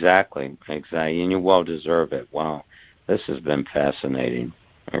 exactly. And you well deserve it. Wow. This has been fascinating.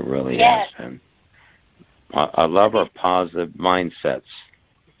 It really has been. I love our positive mindsets.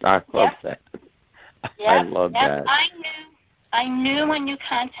 I love that. I love that. I knew when you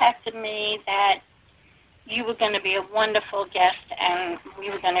contacted me that you were going to be a wonderful guest and we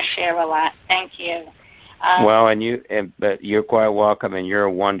were going to share a lot. Thank you. But you're quite welcome, and you're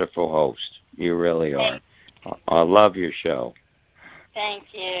a wonderful host. You really are. I love your show.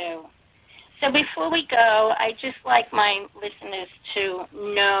 Thank you. So before we go, I just like my listeners to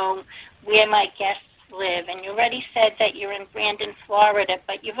know where my guests live. And you already said that you're in Brandon, Florida,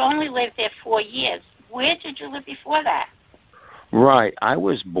 but you've only lived there 4 years. Where did you live before that? Right. I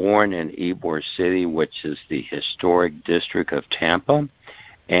was born in Ybor City, which is the historic district of Tampa.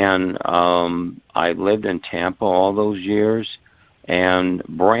 And I lived in Tampa all those years. And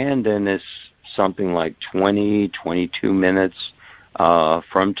Brandon is something like 22 minutes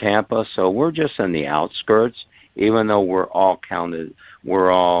from Tampa, so we're just in the outskirts. Even though we're all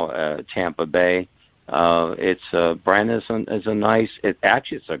Tampa Bay. Brandon is a nice.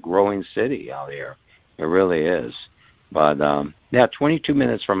 It's a growing city out here. It really is. But 22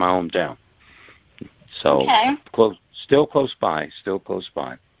 minutes from my hometown. So still close by.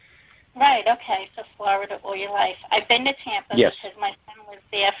 Right. Okay. So Florida all your life. I've been to Tampa because my son was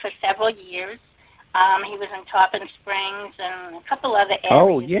there for several years. He was in Tarpon Springs and a couple other areas.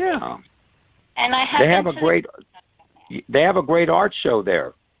 Oh yeah. And I have they have a great art show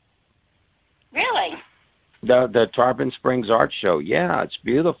there. Really? The Tarpon Springs Art Show. Yeah, it's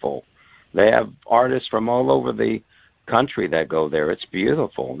beautiful. They have artists from all over the country that go there. It's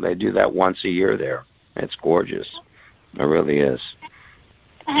beautiful. They do that once a year there. It's gorgeous. It really is.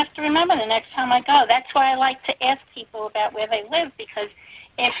 I have to remember the next time I go. That's why I like to ask people about where they live, because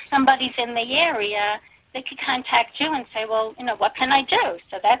if somebody's in the area, they could contact you and say, well, what can I do?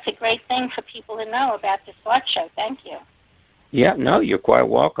 So that's a great thing for people to know about this art show. Thank you. Yeah, no, you're quite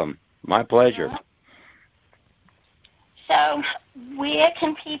welcome. My pleasure. Mm-hmm. So where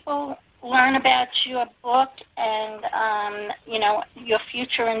can people learn about your book and, your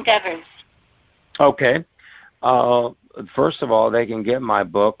future endeavors? Okay. First of all, they can get my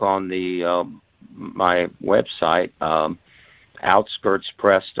book on the my website,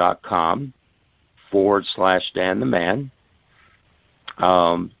 outskirtspress.com/Dan the Man.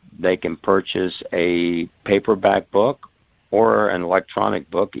 They can purchase a paperback book or an electronic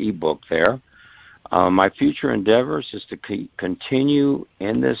book, ebook there. My future endeavors is to continue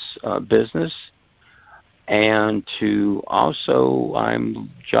in this business, and to also, I'm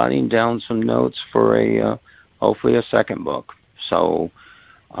jotting down some notes for hopefully a second book. So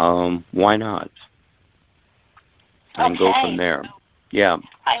why not? And go from there. Yeah.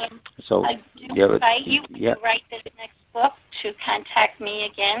 I do invite you to write this next book to contact me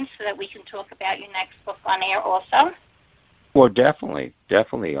again so that we can talk about your next book on air also. Well, definitely,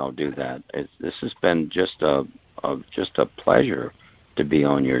 I'll do that. This has been just a pleasure to be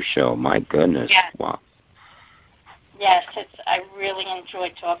on your show. My goodness, yes. Wow. Yes, I really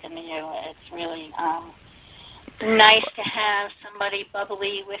enjoyed talking to you. It's really nice to have somebody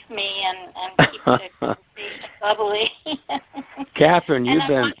bubbly with me and keep the conversation bubbly. Catherine, you've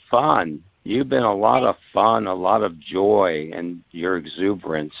been fun. You've been a lot of fun, a lot of joy, and your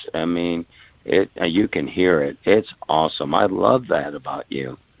exuberance. I mean, you can hear it. It's awesome. I love that about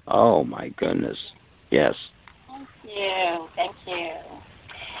you. Oh, my goodness. Yes. Thank you.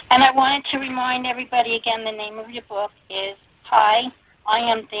 And I wanted to remind everybody again, the name of your book is Hi, I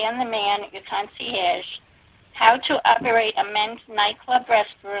Am Dan the Man, Your Concierge, How to Operate a Men's Nightclub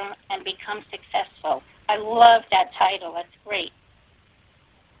Restroom and Become Successful. I love that title. That's great.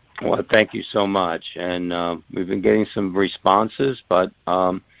 Well, thank you so much. And we've been getting some responses, but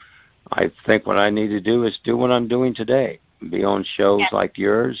I think what I need to do is do what I'm doing today, be on shows like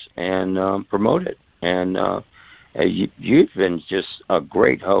yours and promote it. And you've been just a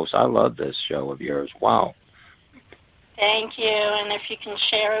great host. I love this show of yours. Wow. Thank you. And if you can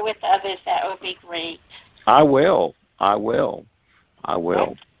share it with others, that would be great. I will.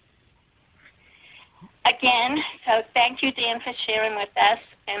 Again, so thank you, Dan, for sharing with us.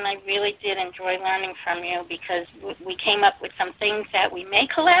 And I really did enjoy learning from you because we came up with some things that we may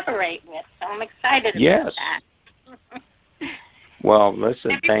collaborate with. So I'm excited about that. Well,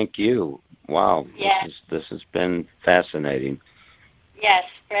 listen, thank you. Wow. Yes. This has been fascinating. Yes,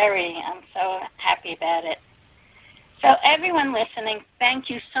 very. I'm so happy about it. So everyone listening, thank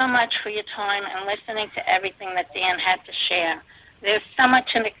you so much for your time and listening to everything that Dan had to share. There's so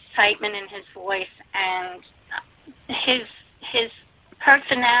much of excitement in his voice, and his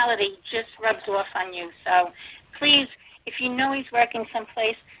personality just rubs off on you. So please, if you know he's working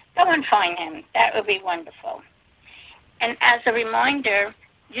someplace, go and find him. That would be wonderful. And as a reminder,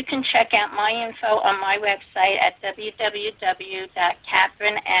 you can check out my info on my website at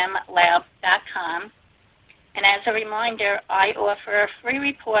www.catherinemlab.com. And as a reminder, I offer a free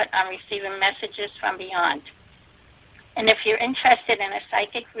report on receiving messages from beyond. And if you're interested in a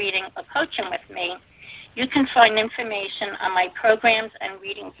psychic reading or coaching with me, you can find information on my programs and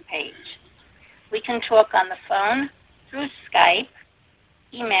readings page. We can talk on the phone, through Skype,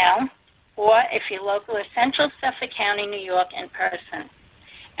 email, or if you're local or Central Suffolk County, New York, in person.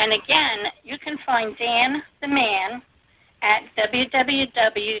 And again, you can find Dan the Man at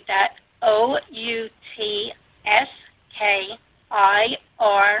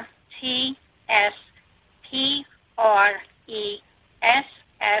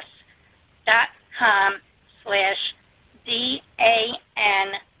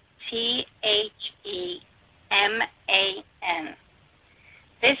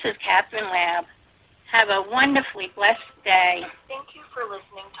This is Catherine Lab. Have a wonderfully blessed day. Thank you for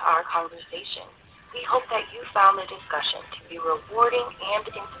listening to our conversation. We hope that you found the discussion to be rewarding and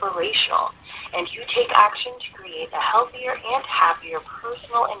inspirational, and you take action to create a healthier and happier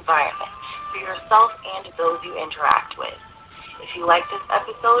personal environment for yourself and those you interact with. If you like this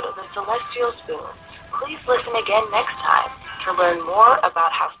episode of The Celestial Spoon, please listen again next time to learn more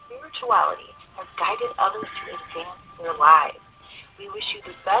about how spirituality has guided others to advance their lives. We wish you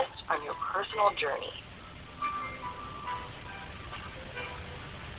the best on your personal journey.